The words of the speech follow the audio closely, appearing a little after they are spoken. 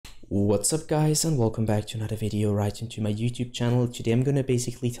What's up guys, and welcome back to another video right into my YouTube channel. Today I'm gonna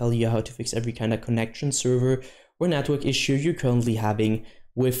basically tell you how to fix every kind of connection, server or network issue you're currently having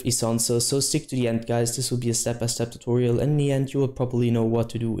with Isonzo. So stick to the end guys, this will be a step-by-step tutorial, and in the end you will probably know what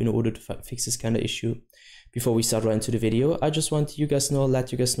to do in order to fix this kind of issue. Before we start right into the video, I just want you guys know,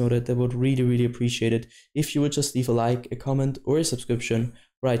 let you guys know that I would really appreciate it if you would just leave a like, a comment or a subscription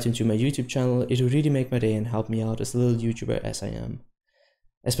right into my YouTube channel. It would really make my day and help me out as a little YouTuber as I am.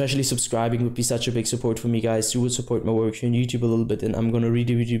 Especially subscribing would be such a big support for me guys. You would support my work here on YouTube a little bit, and I'm gonna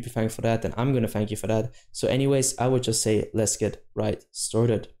really be thankful for that, and I'm gonna thank you for that. So anyways, I would just say let's get right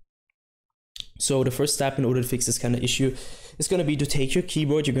started. So the first step in order to fix this kind of issue is gonna be to take your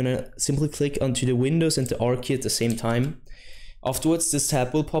keyboard. You're gonna simply click onto the Windows and the R key at the same time. Afterwards this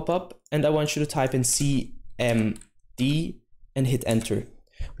tab will pop up, and I want you to type in CMD and hit enter.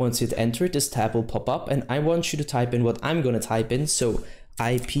 Once you hit enter, this tab will pop up, and I want you to type in what I'm gonna type in. So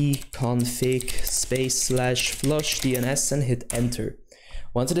ipconfig/flush DNS and hit enter.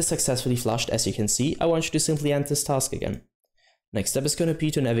 Once it is successfully flushed, as you can see, I want you to simply end this task again. Next step is going to be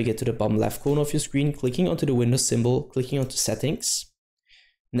to navigate to the bottom left corner of your screen, clicking onto the Windows symbol, clicking onto settings,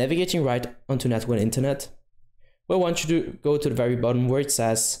 navigating right onto network and internet. Well, I want you to go to the very bottom where it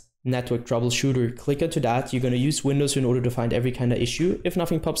says network troubleshooter. Click onto that. You're going to use Windows in order to find every kind of issue. If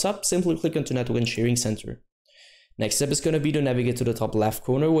nothing pops up, simply click onto network and sharing center. Next step is going to be to navigate to the top left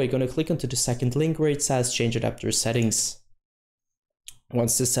corner, where you're going to click onto the second link where it says change adapter settings.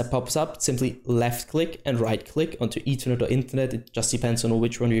 Once this step pops up, simply left click and right click onto Ethernet or internet. It just depends on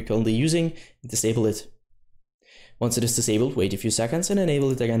which one you're currently using, and disable it. Once it is disabled, wait a few seconds and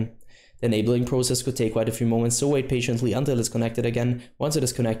enable it again. The enabling process could take quite a few moments, so wait patiently until it's connected again. Once it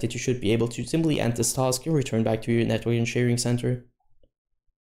is connected, you should be able to simply end this task and return back to your network and sharing center.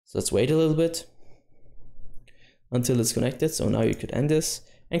 So let's wait a little bit until it's connected. So now you could end this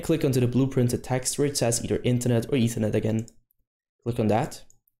and click onto the blueprinted text where it says either internet or ethernet again. Click on that,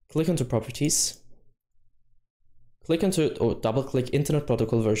 click onto properties, click onto or double click internet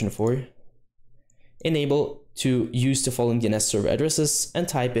protocol version 4, enable to use the following DNS server addresses, and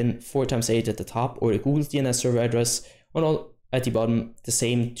type in 4x8 at the top, or the Google DNS server address on all at the bottom, the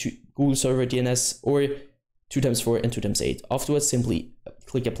same to Google server DNS, or 2x4 and 2x8. Afterwards simply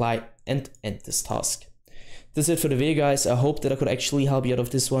click apply and end this task. That's it for the video guys. I hope that I could actually help you out of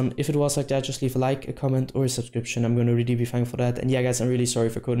this one. If it was like that, just leave a like, a comment or a subscription. I'm gonna really be thankful for that. And yeah guys, I'm really sorry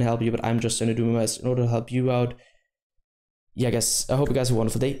if I couldn't help you, but I'm just gonna do my best in order to help you out. Yeah guys, I hope you guys have a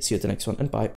wonderful day. See you at the next one, and bye.